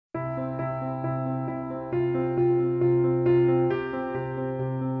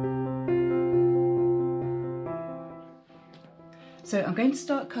So I'm going to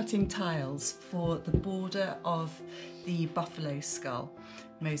start cutting tiles for the border of the buffalo skull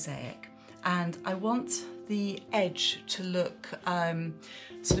mosaic, and I want the edge to look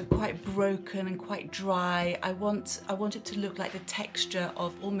sort of quite broken and quite dry. I want it to look like the texture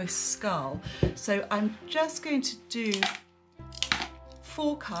of almost skull. So I'm just going to do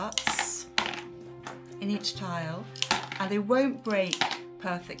 4 cuts in each tile, and they won't break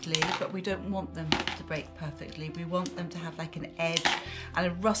perfectly, but we don't want them to break perfectly. We want them to have like an edge and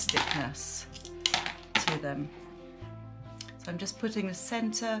a rusticness to them. So I'm just putting the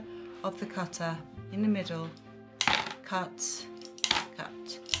center of the cutter in the middle, cut,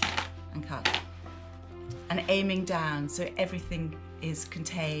 cut, and cut, and aiming down so everything is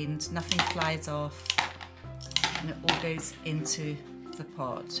contained, nothing flies off, and it all goes into the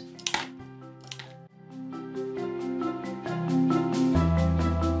pot.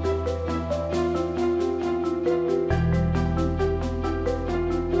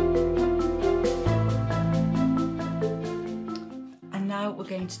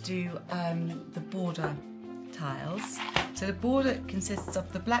 We're going to do the border tiles. So the border consists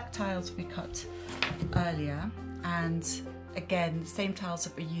of the black tiles we cut earlier, and again the same tiles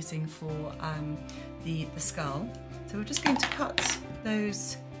that we're using for the skull. So we're just going to cut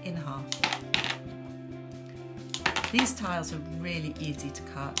those in half. These tiles are really easy to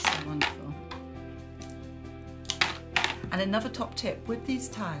cut, so wonderful. And another top tip with these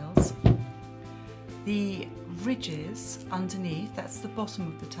tiles, the ridges underneath, that's the bottom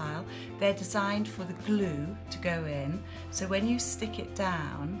of the tile, they're designed for the glue to go in. So when you stick it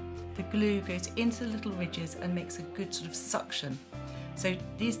down, the glue goes into the little ridges and makes a good sort of suction. So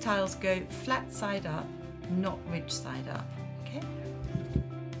these tiles go flat side up, not ridge side up. Okay?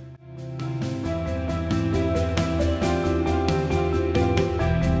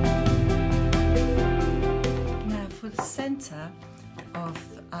 Now for the center of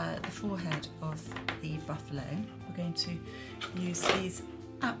the forehead of the buffalo, we're going to use these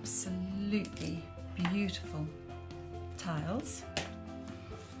absolutely beautiful tiles.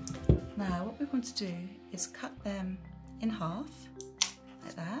 Now what we want to do is cut them in half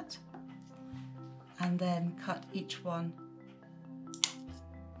like that, and then cut each one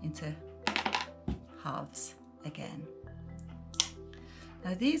into halves again.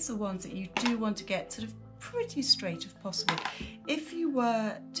 Now these are ones that you do want to get sort of pretty straight if possible. If you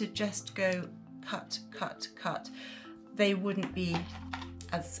were to just go cut, cut, cut, they wouldn't be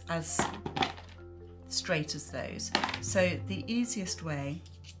as straight as those. So the easiest way,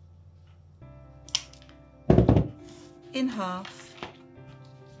 in half,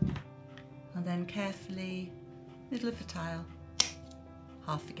 and then carefully, middle of the tile,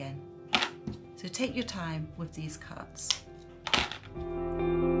 half again. So take your time with these cuts.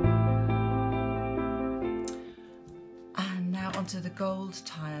 Onto the gold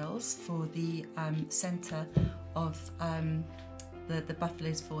tiles for the center of the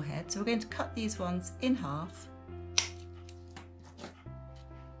buffalo's forehead. So we're going to cut these ones in half.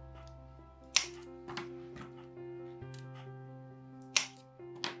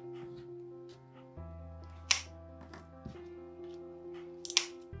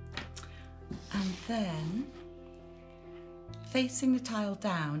 And then facing the tile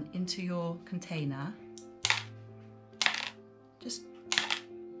down into your container, just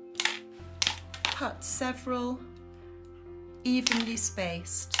cut several evenly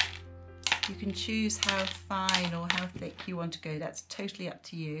spaced. You can choose how fine or how thick you want to go, that's totally up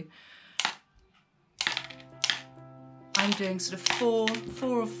to you. I'm doing sort of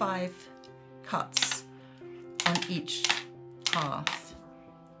four or five cuts on each half.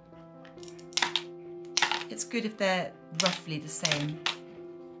 It's good if they're roughly the same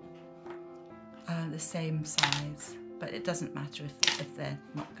size, but it doesn't matter if they're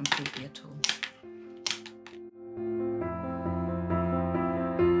not completely at all.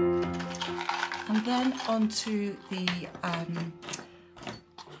 And then onto the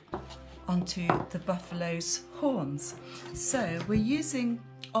buffalo's horns. So we're using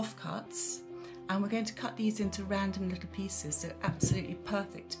offcuts, and we're going to cut these into random little pieces, so absolutely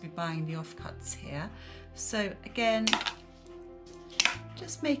perfect to be buying the offcuts here. So again,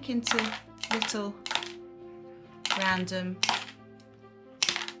 just make into little random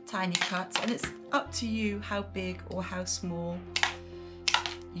tiny cuts, and it's up to you how big or how small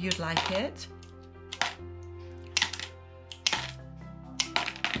you'd like it.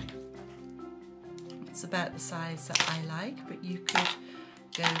 It's about the size that I like, but you could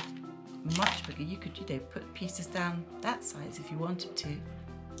go much bigger. You could, put pieces down that size if you wanted to.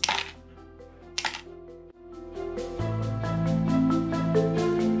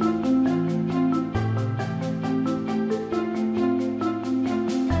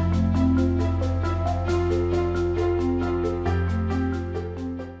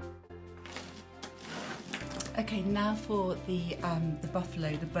 Okay, now for the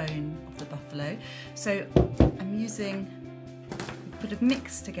buffalo, the bone of the buffalo. So I'm using, put a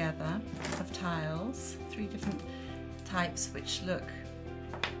mix together of tiles, 3 different types, which look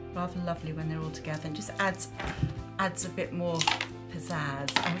rather lovely when they're all together, and just adds a bit more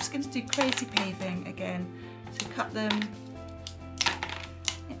pizzazz. And we're just going to do crazy paving again, so cut them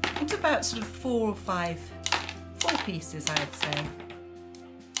into about sort of 4 or 5 pieces, I'd say.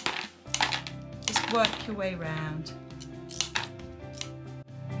 Just work your way round.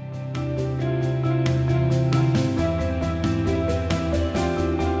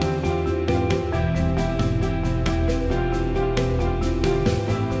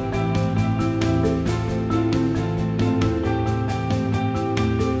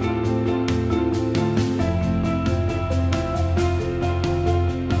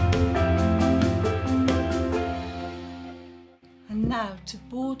 Now to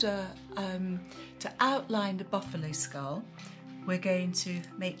border, to outline the buffalo skull, we're going to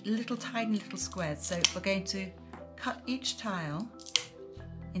make tiny little squares. So we're going to cut each tile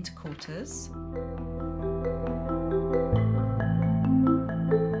into quarters.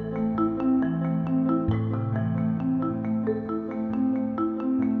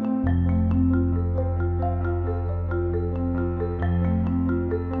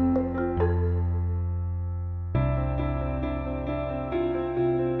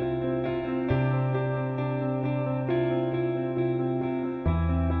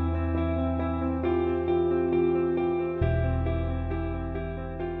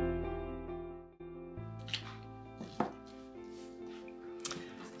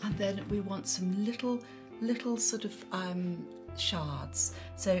 And then we want some little sort of shards.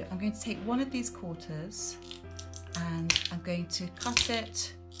 So I'm going to take one of these quarters and I'm going to cut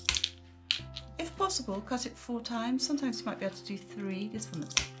it, if possible, cut it 4 times. Sometimes you might be able to do 3. This one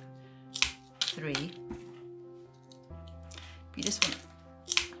looks like 3. But you just want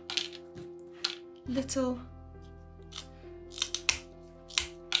little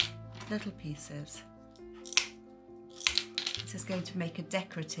pieces. This is going to make a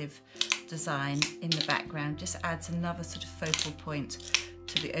decorative design in the background, just adds another sort of focal point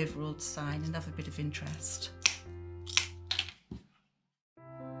to the overall design, another bit of interest.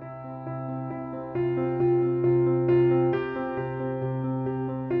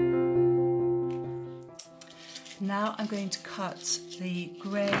 Now I'm going to cut the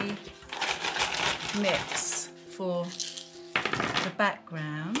grey mix for the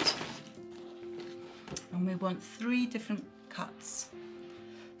background, and we want 3 different cuts.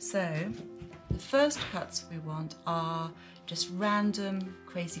 So the first cuts we want are just random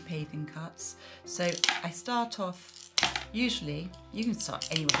crazy paving cuts. So I start off, usually you can start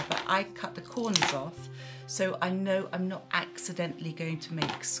anywhere, but I cut the corners off so I know I'm not accidentally going to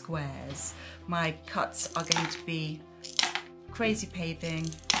make squares. My cuts are going to be crazy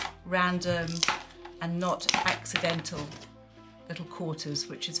paving, random, and not accidental little quarters,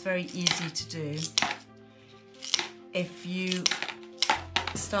 which is very easy to do if you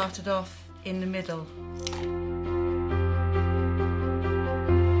started off in the middle.